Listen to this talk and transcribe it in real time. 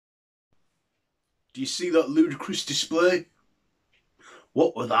Do you see that ludicrous display?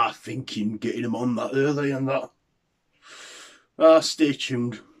 What were they thinking, getting him on that early and that? Stay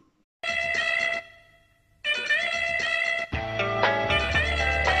tuned.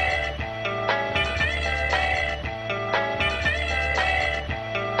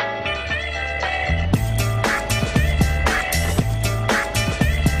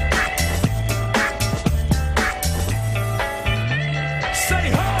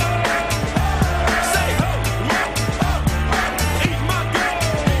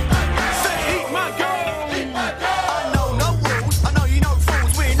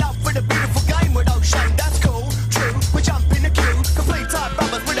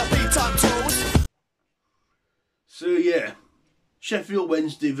 So yeah, Sheffield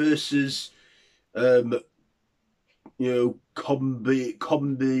Wednesday versus, Combi,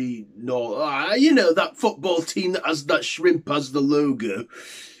 that football team that has that shrimp as the logo.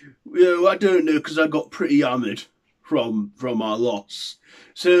 I don't know, because I got pretty hammered from our loss.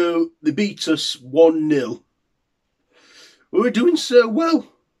 So they beat us 1-0. We were doing so well.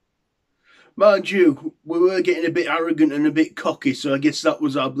 Mind you, we were getting a bit arrogant and a bit cocky, so I guess that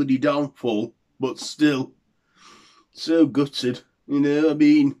was our bloody downfall. But still, so gutted, what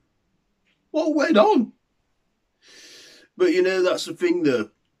went on? But that's the thing though,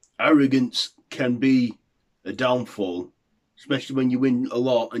 arrogance can be a downfall, especially when you win a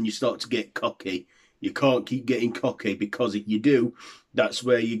lot and you start to get cocky. You can't keep getting cocky, because if you do, that's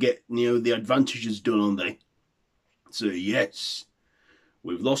where you get, the advantages done on there. So yes,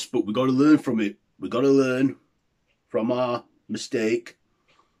 we've lost, but we've got to learn from it. We've got to learn from our mistake.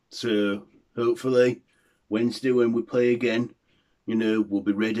 So hopefully Wednesday when we play again, we'll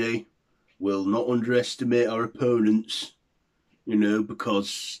be ready. We'll not underestimate our opponents,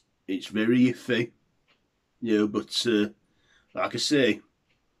 because it's very iffy. But like I say,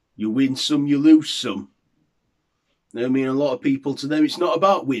 you win some, you lose some. A lot of people, to them, it's not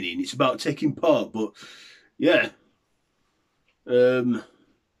about winning, it's about taking part. But yeah.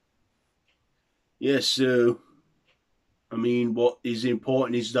 So what is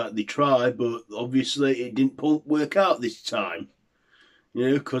important is that they try, but obviously it didn't work out this time.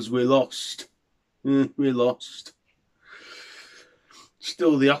 Because we lost. We lost.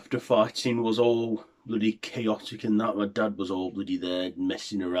 Still, the after fighting was all bloody chaotic and that. My dad was all bloody there,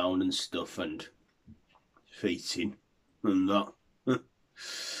 messing around and stuff, and fighting and that.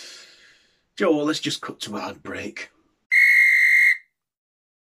 Joe, let's just cut to a ad break.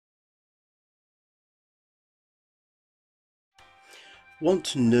 Want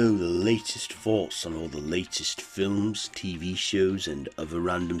to know the latest thoughts on all the latest films, TV shows and other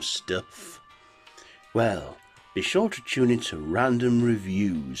random stuff? Well, be sure to tune into Random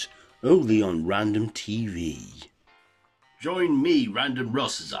Reviews, only on Random TV. Join me, Random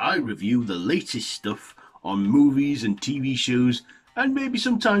Ross, as I review the latest stuff on movies and TV shows, and maybe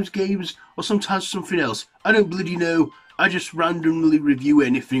sometimes games, or sometimes something else. I don't bloody know, I just randomly review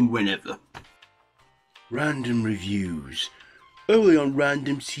anything whenever. Random Reviews, only on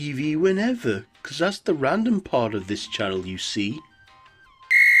Random TV whenever, because that's the random part of this channel, you see.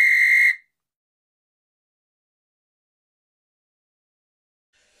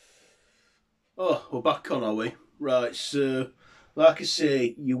 Oh, we're back on, are we? Right, so, like I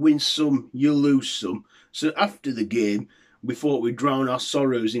say, you win some, you lose some. So after the game, we thought we'd drown our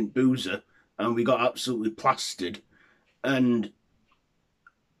sorrows in boozer, and we got absolutely plastered. And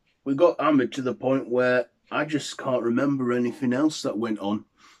we got hammered to the point where I just can't remember anything else that went on.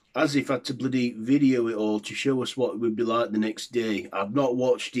 As if I had to bloody video it all to show us what it would be like the next day. I've not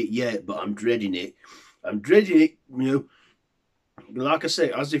watched it yet, but I'm dreading it. I'm dreading it, Like I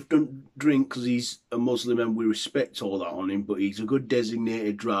say, as if don't drink because he's a Muslim and we respect all that on him, but he's a good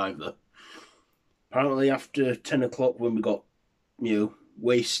designated driver. Apparently after 10 o'clock when we got,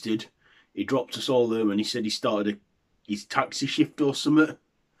 wasted, he dropped us all home and he said he started his taxi shift or something.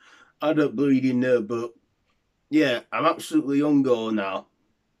 I don't bloody know, but yeah, I'm absolutely hungover now.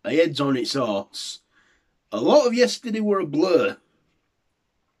 My head's on its arse. A lot of yesterday were a blur.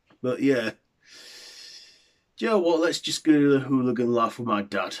 But yeah. Do you know what? Let's just go to the hooligan laugh with my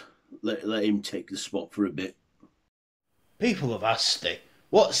dad. Let him take the spot for a bit. People have asked me,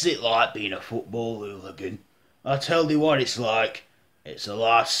 what's it like being a football hooligan? I tell you what it's like. It's a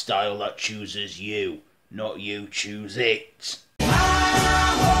lifestyle that chooses you, not you choose it.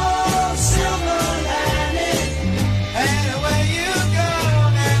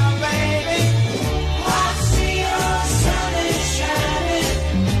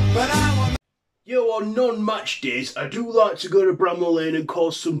 On non-match days, I do like to go to Bramall Lane and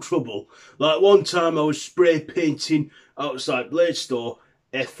cause some trouble. Like one time I was spray painting outside Blade Store,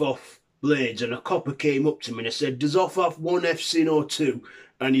 F off blades, and a copper came up to me and I said, does off have one FC or two?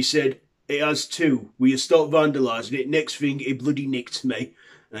 And he said, it has two. Will you stop vandalising it? Next thing, he bloody nicked me.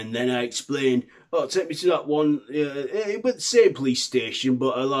 And then I explained, oh, take me to that one, it went the same police station,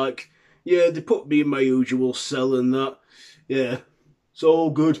 but they put me in my usual cell and that. Yeah, it's all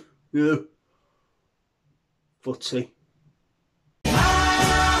good, yeah. Footy.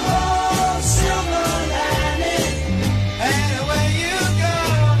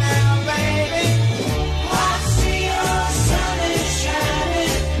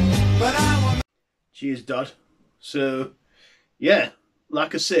 Cheers, Dad. So, yeah,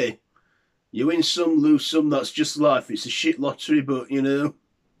 like I say, you win some, lose some, that's just life. It's a shit lottery, but, you know,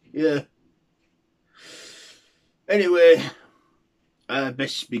 yeah. Anyway, I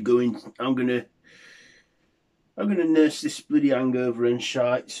best be going. I'm gonna nurse this bloody hangover and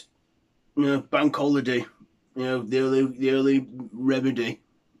shite. You know, bank holiday. You know, the early remedy.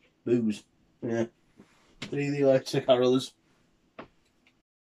 Booze. Yeah. See you later, carolers.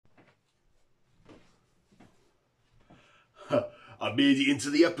 I made it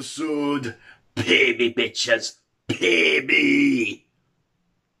into the episode. Pay me, bitches. Pay me.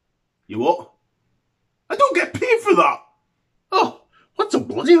 You what? I don't get paid for that. Oh, what a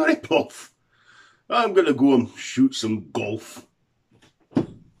bloody rip-off. I'm going to go and shoot some golf. Say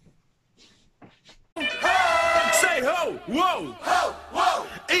ho, whoa, ho, whoa.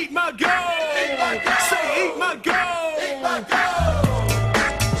 Eat my gold. Eat my gold. Say eat my gold.